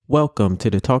Welcome to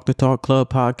the Talk the Talk Club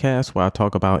podcast where I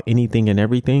talk about anything and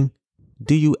everything.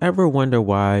 Do you ever wonder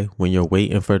why, when you're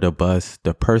waiting for the bus,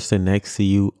 the person next to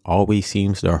you always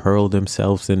seems to hurl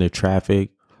themselves into traffic?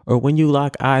 Or when you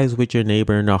lock eyes with your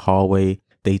neighbor in the hallway,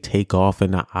 they take off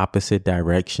in the opposite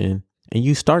direction? And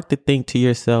you start to think to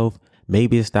yourself,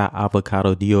 maybe it's that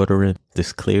avocado deodorant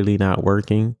that's clearly not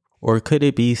working? Or could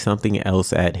it be something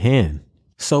else at hand?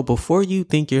 So before you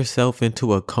think yourself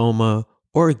into a coma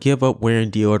or give up wearing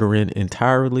deodorant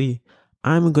entirely,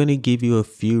 I'm going to give you a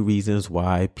few reasons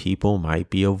why people might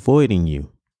be avoiding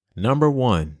you. Number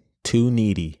 1, too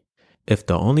needy. If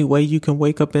the only way you can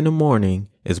wake up in the morning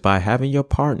is by having your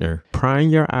partner prying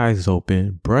your eyes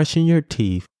open, brushing your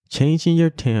teeth, changing your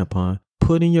tampon,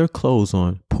 putting your clothes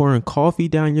on, pouring coffee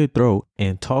down your throat,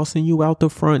 and tossing you out the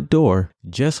front door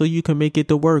just so you can make it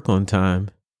to work on time,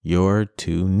 you're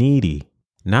too needy.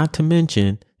 Not to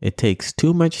mention, it takes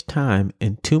too much time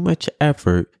and too much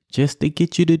effort just to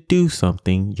get you to do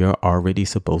something you're already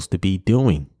supposed to be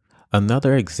doing.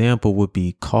 Another example would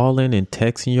be calling and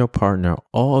texting your partner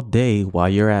all day while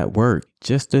you're at work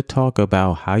just to talk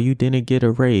about how you didn't get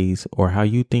a raise or how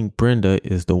you think Brenda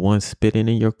is the one spitting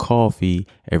in your coffee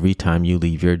every time you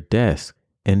leave your desk.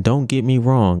 And don't get me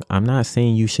wrong, I'm not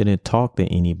saying you shouldn't talk to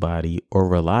anybody or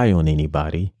rely on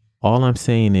anybody. All I'm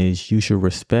saying is you should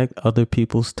respect other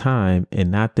people's time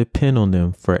and not depend on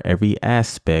them for every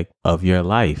aspect of your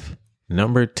life.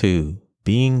 Number 2,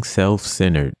 being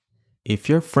self-centered. If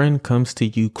your friend comes to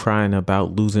you crying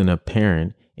about losing a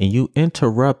parent and you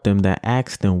interrupt them to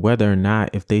ask them whether or not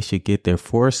if they should get their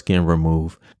foreskin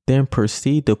removed, then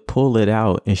proceed to pull it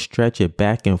out and stretch it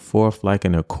back and forth like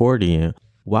an accordion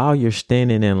while you're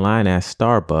standing in line at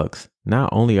Starbucks, not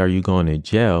only are you going to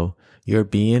jail, you're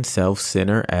being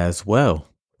self-centered as well.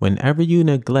 Whenever you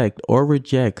neglect or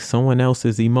reject someone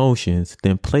else's emotions,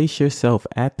 then place yourself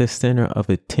at the center of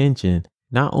attention.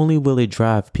 Not only will it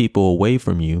drive people away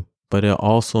from you, but it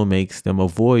also makes them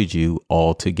avoid you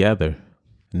altogether.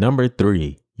 Number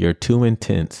 3, you're too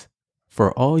intense.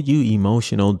 For all you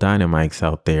emotional dynamites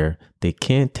out there that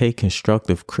can't take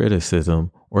constructive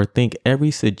criticism or think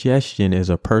every suggestion is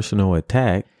a personal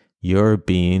attack, you're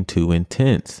being too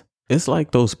intense. It's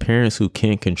like those parents who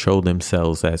can't control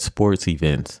themselves at sports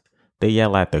events. They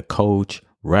yell at the coach,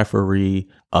 referee,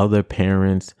 other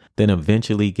parents, then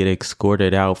eventually get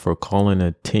escorted out for calling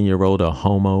a 10-year-old a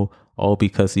homo, all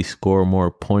because he scored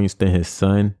more points than his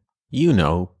son. You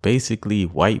know, basically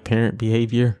white parent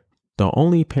behavior. The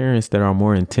only parents that are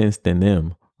more intense than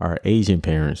them are Asian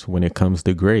parents when it comes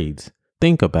to grades.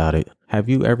 Think about it. Have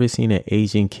you ever seen an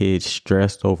Asian kid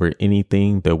stressed over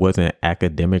anything that wasn't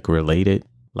academic related?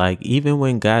 Like even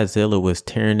when Godzilla was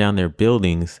tearing down their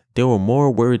buildings, they were more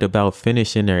worried about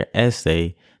finishing their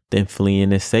essay than fleeing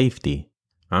to safety.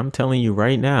 I'm telling you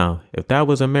right now, if that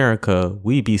was America,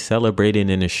 we'd be celebrating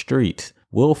in the streets.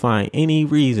 We'll find any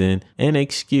reason and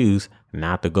excuse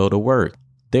not to go to work.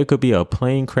 There could be a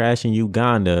plane crash in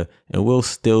Uganda and we'll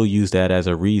still use that as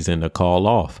a reason to call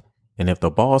off. And if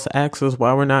the boss asks us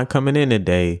why we're not coming in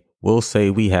today, we'll say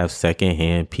we have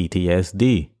secondhand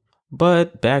PTSD.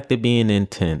 But back to being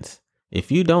intense.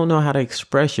 If you don't know how to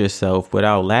express yourself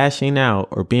without lashing out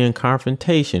or being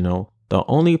confrontational, the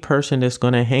only person that's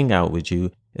going to hang out with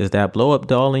you is that blow up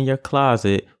doll in your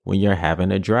closet when you're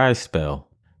having a dry spell.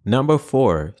 Number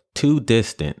 4, too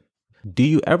distant. Do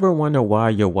you ever wonder why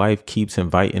your wife keeps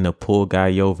inviting a pool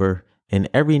guy over and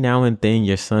every now and then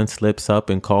your son slips up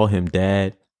and call him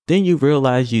dad? Then you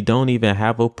realize you don't even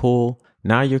have a pool.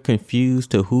 Now you're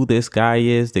confused to who this guy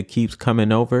is that keeps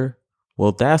coming over.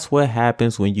 Well, that's what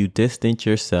happens when you distance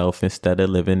yourself instead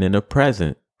of living in the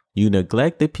present. You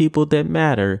neglect the people that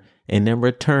matter, and in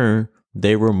return,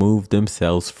 they remove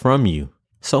themselves from you.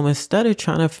 So instead of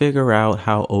trying to figure out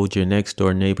how old your next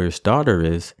door neighbor's daughter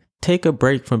is, take a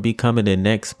break from becoming the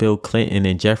next Bill Clinton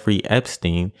and Jeffrey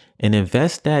Epstein and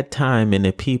invest that time in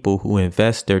the people who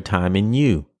invest their time in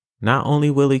you. Not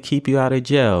only will it keep you out of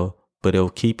jail, but it'll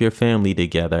keep your family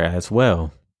together as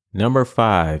well. Number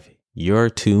 5, you're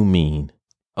too mean.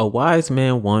 A wise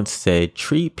man once said,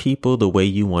 treat people the way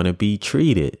you want to be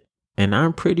treated. And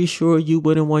I'm pretty sure you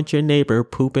wouldn't want your neighbor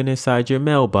pooping inside your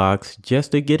mailbox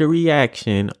just to get a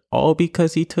reaction, all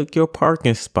because he took your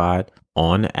parking spot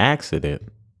on accident.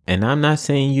 And I'm not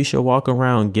saying you should walk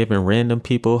around giving random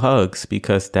people hugs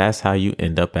because that's how you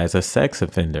end up as a sex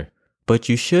offender. But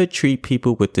you should treat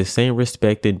people with the same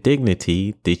respect and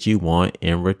dignity that you want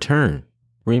in return.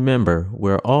 Remember,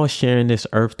 we're all sharing this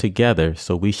earth together,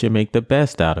 so we should make the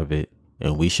best out of it.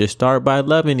 And we should start by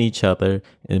loving each other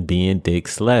and being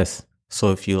dicks less. So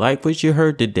if you like what you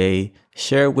heard today,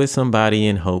 share it with somebody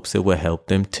in hopes it will help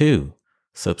them too.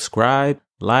 Subscribe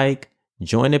like,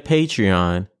 join the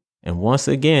Patreon. And once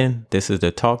again, this is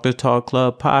the Talk the Talk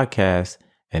Club podcast,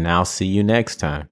 and I'll see you next time.